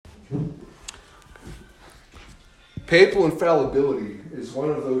Papal infallibility is one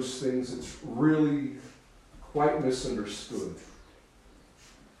of those things that's really quite misunderstood.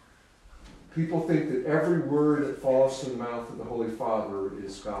 People think that every word that falls from the mouth of the Holy Father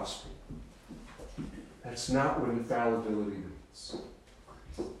is gospel. That's not what infallibility means.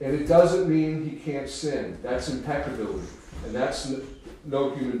 And it doesn't mean he can't sin. That's impeccability. And that's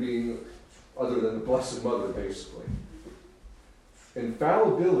no human being other than the Blessed Mother, basically.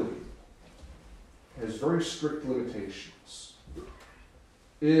 Infallibility has very strict limitations.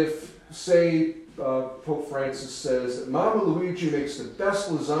 If, say, Pope Francis says that Mama Luigi makes the best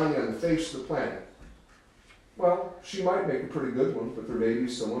lasagna on the face of the planet, well, she might make a pretty good one, but there may be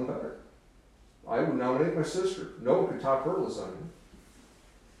someone better. I would nominate my sister. No one could top her lasagna.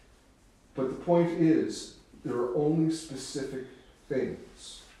 But the point is, there are only specific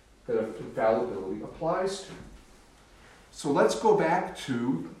things that infallibility applies to. So let's go back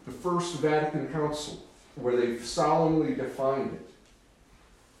to the First Vatican Council, where they solemnly defined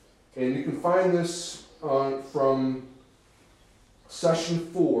it. And you can find this from Session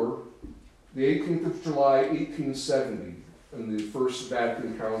 4, the 18th of July, 1870, in the First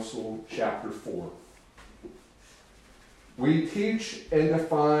Vatican Council, Chapter 4. We teach and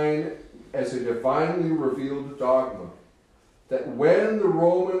define as a divinely revealed dogma that when the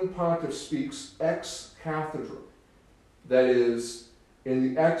Roman Pontiff speaks ex cathedra, that is,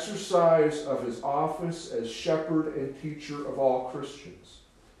 in the exercise of his office as shepherd and teacher of all Christians,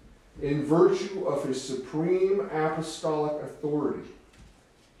 in virtue of his supreme apostolic authority,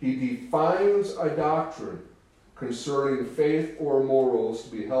 he defines a doctrine concerning faith or morals to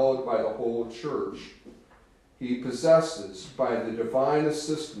be held by the whole Church. He possesses, by the divine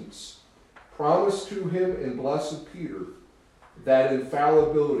assistance promised to him in Blessed Peter, that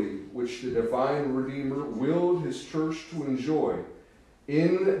infallibility which the divine Redeemer willed his Church to enjoy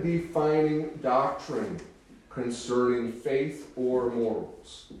in defining doctrine concerning faith or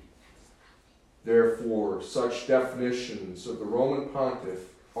morals. Therefore, such definitions of the Roman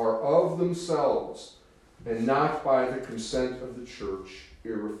Pontiff are of themselves, and not by the consent of the Church,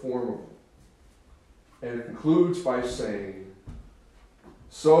 irreformable. And it concludes by saying,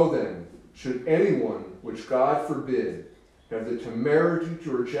 so then, should anyone, which God forbid, have the temerity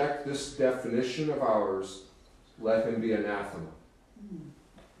to reject this definition of ours, let him be anathema.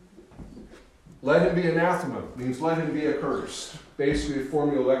 Let him be anathema means let him be accursed. Basically a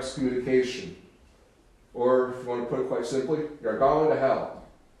formula of excommunication. Or, if you want to put it quite simply, you're going to hell.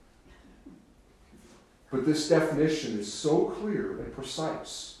 But this definition is so clear and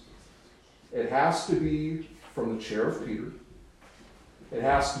precise. It has to be from the chair of Peter. It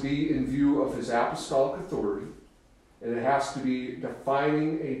has to be in view of his apostolic authority. And it has to be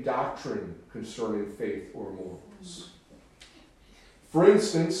defining a doctrine concerning faith or morals. For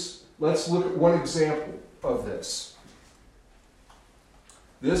instance, let's look at one example of this.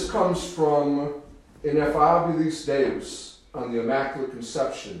 This comes from Ineffabilis Deus on the Immaculate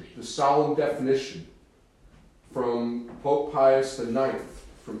Conception, the solemn definition from Pope Pius IX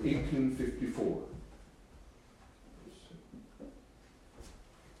from 1854.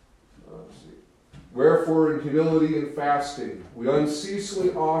 Wherefore, in humility and fasting, we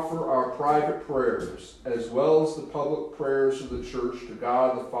unceasingly offer our private prayers, as well as the public prayers of the Church to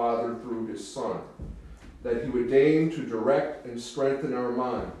God the Father through his Son, that he would deign to direct and strengthen our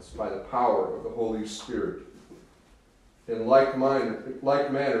minds by the power of the Holy Spirit. In like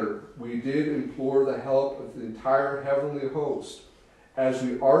manner, we did implore the help of the entire heavenly host, as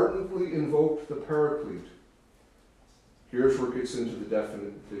we ardently invoked the Paraclete. Here's where it gets into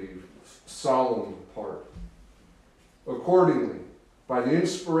the solemn part. Accordingly, by the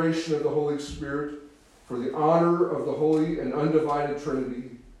inspiration of the Holy Spirit, for the honor of the Holy and Undivided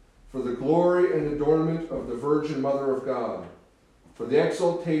Trinity, for the glory and adornment of the Virgin Mother of God, for the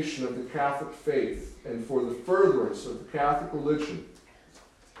exaltation of the Catholic faith, and for the furtherance of the Catholic religion,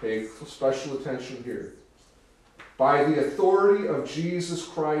 pay special attention here, by the authority of Jesus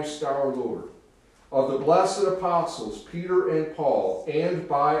Christ our Lord, of the blessed apostles Peter and Paul, and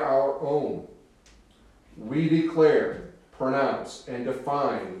by our own, we declare, pronounce, and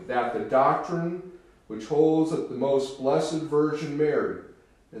define that the doctrine which holds that the most blessed Virgin Mary,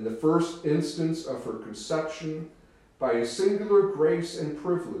 in the first instance of her conception, by a singular grace and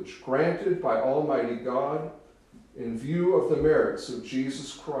privilege granted by Almighty God, in view of the merits of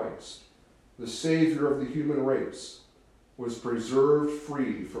Jesus Christ, the Savior of the human race, was preserved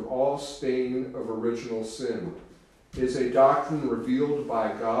free from all stain of original sin, is a doctrine revealed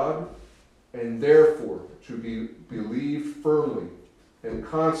by God, and therefore to be believed firmly and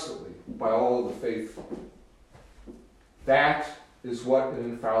constantly by all the faithful. That is what an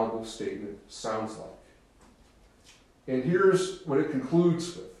infallible statement sounds like. And here's what it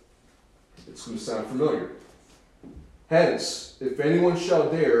concludes with. It's going to sound familiar. Hence, if anyone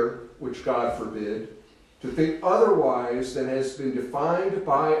shall dare, which God forbid, to think otherwise than has been defined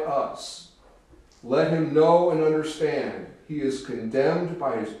by us, let him know and understand he is condemned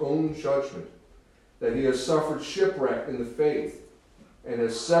by his own judgment, that he has suffered shipwreck in the faith and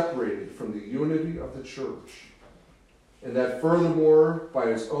has separated from the unity of the church, and that furthermore, by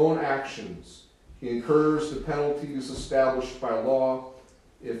his own actions, he incurs the penalties established by law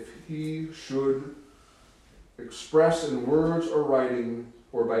if he should express in words or writing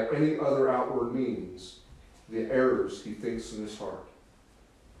or by any other outward means the errors he thinks in his heart.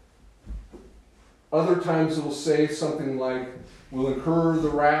 Other times it will say something like, will incur the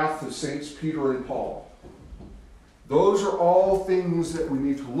wrath of Saints Peter and Paul. Those are all things that we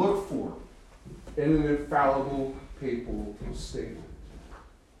need to look for in an infallible papal statement.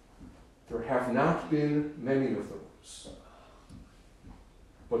 There have not been many of those.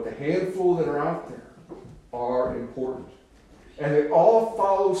 But the handful that are out there are important. And they all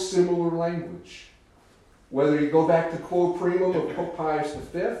follow similar language. Whether you go back to Quo Primum of Pope Pius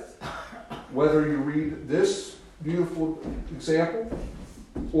V, whether you read this beautiful example,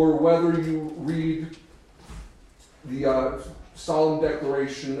 or whether you read the solemn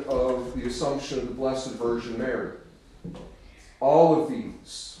declaration of the Assumption of the Blessed Virgin Mary. All of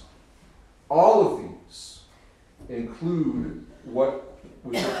these include what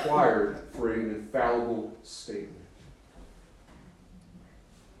was required for an infallible statement.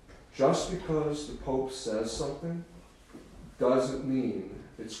 Just because the Pope says something doesn't mean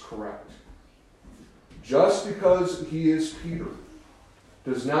it's correct. Just because he is Peter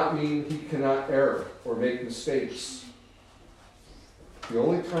does not mean he cannot err or make mistakes. The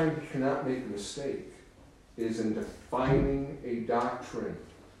only time he cannot make a mistake is in defining a doctrine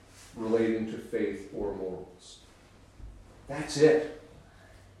relating to faith or morals. That's it.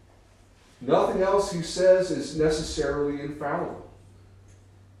 Nothing else he says is necessarily infallible.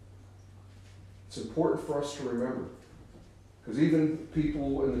 It's important for us to remember. Because even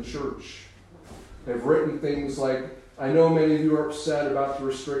people in the church have written things like, I know many of you are upset about the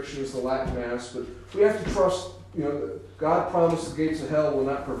restrictions of the Latin Mass, but we have to trust, God promised the gates of hell will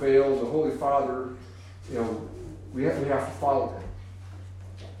not prevail. The Holy Father, we have to follow him.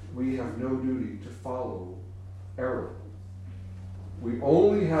 We have no duty to follow error. We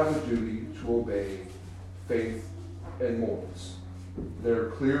only have a duty to obey faith and morals. They're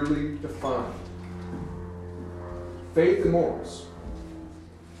clearly defined. Faith and morals.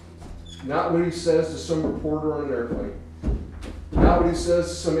 Not what he says to some reporter on an airplane. Not what he says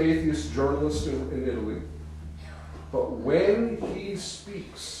to some atheist journalist in Italy. But when he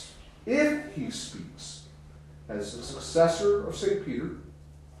speaks, if he speaks as a successor of St. Peter,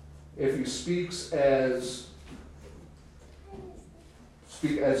 if he speaks as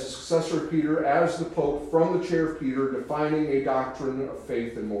a successor of Peter, as the Pope, from the chair of Peter, defining a doctrine of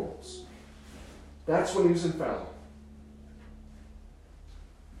faith and morals, that's when he's infallible.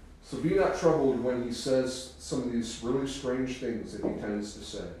 So be not troubled when he says some of these really strange things that he tends to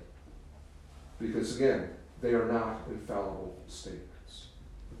say. Because again, they are not infallible statements.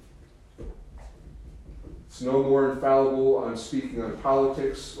 It's no more infallible on speaking on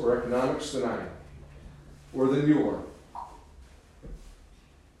politics or economics than I am, or than you are.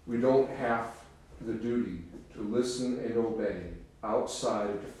 We don't have the duty to listen and obey outside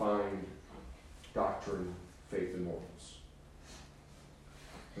of defined doctrine, faith, and morals.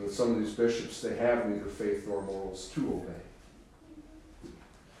 And some of these bishops, they have neither faith nor morals to obey.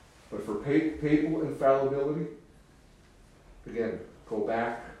 But for papal infallibility, again, go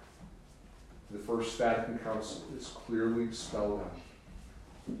back to the First Vatican Council. It's clearly spelled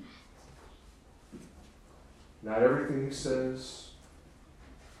out. Not everything he says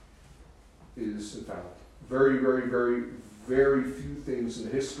is infallible. Very, very, very, very few things in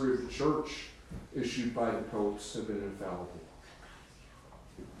the history of the church issued by the popes have been infallible.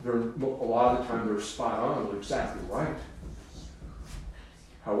 A lot of the time they're spot on, they're exactly right.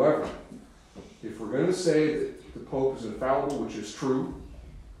 However, if we're going to say that the Pope is infallible, which is true,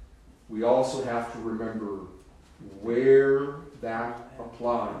 we also have to remember where that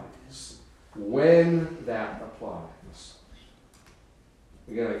applies, when that applies.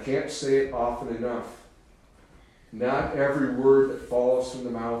 Again, I can't say it often enough. Not every word that falls from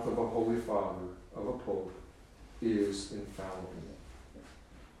the mouth of a Holy Father, of a Pope, is infallible.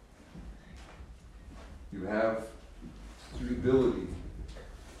 You have the ability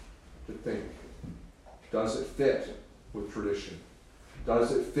to think, does it fit with tradition?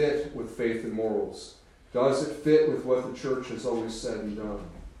 Does it fit with faith and morals? Does it fit with what the church has always said and done?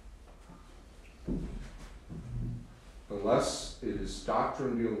 Unless it is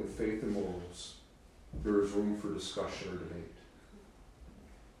doctrine dealing with faith and morals, there is room for discussion or debate.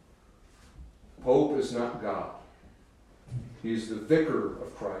 Pope is not God. He is the vicar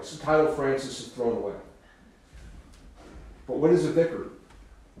of Christ. The title Francis is thrown away. But what is a vicar?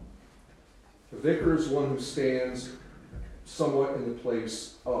 A vicar is one who stands somewhat in the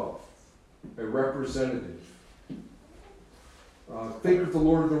place of a representative. Think of the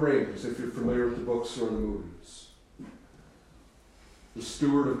Lord of the Rings, if you're familiar with the books or the movies. The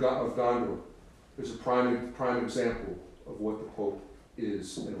steward of Gondor is a prime example of what the Pope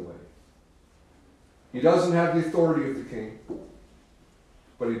is in a way. He doesn't have the authority of the king,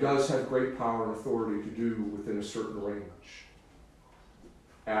 but he does have great power and authority to do within a certain range.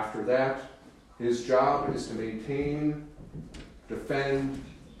 After that, his job is to maintain, defend,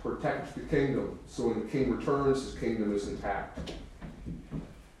 protect the kingdom, so when the king returns, his kingdom is intact.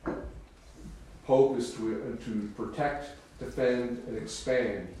 Pope is to protect, defend, and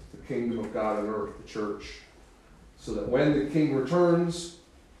expand the kingdom of God on earth, the church, so that when the king returns,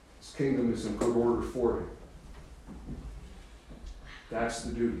 his kingdom is in good order for him. That's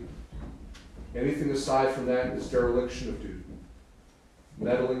the duty. Anything aside from that is dereliction of duty.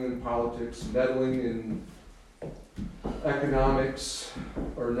 Meddling in politics, meddling in economics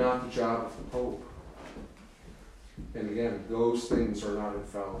are not the job of the Pope. And again, those things are not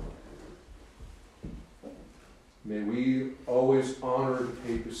infallible. May we always honor the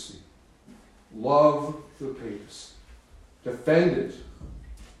papacy, love the papacy, defend it,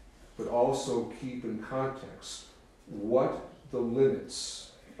 but also keep in context what the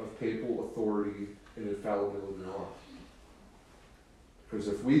limits of papal authority and infallibility are. Because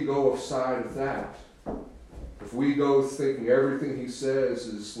if we go offside of that, if we go thinking everything he says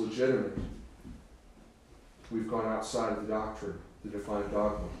is legitimate, we've gone outside of the doctrine, the defined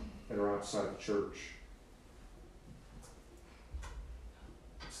dogma, and are outside the church.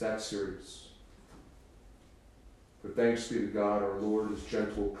 It's that serious. But thanks be to God, our Lord is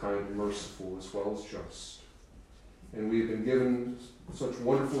gentle, kind, and merciful, as well as just. And we have been given such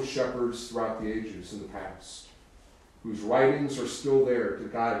wonderful shepherds throughout the ages in the past, whose writings are still there to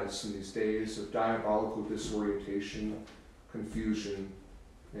guide us in these days of diabolical disorientation, confusion,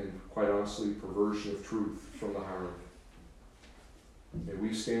 and quite honestly, perversion of truth from the heart. May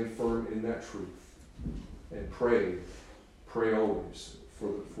we stand firm in that truth and pray always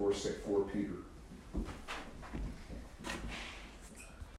for Peter.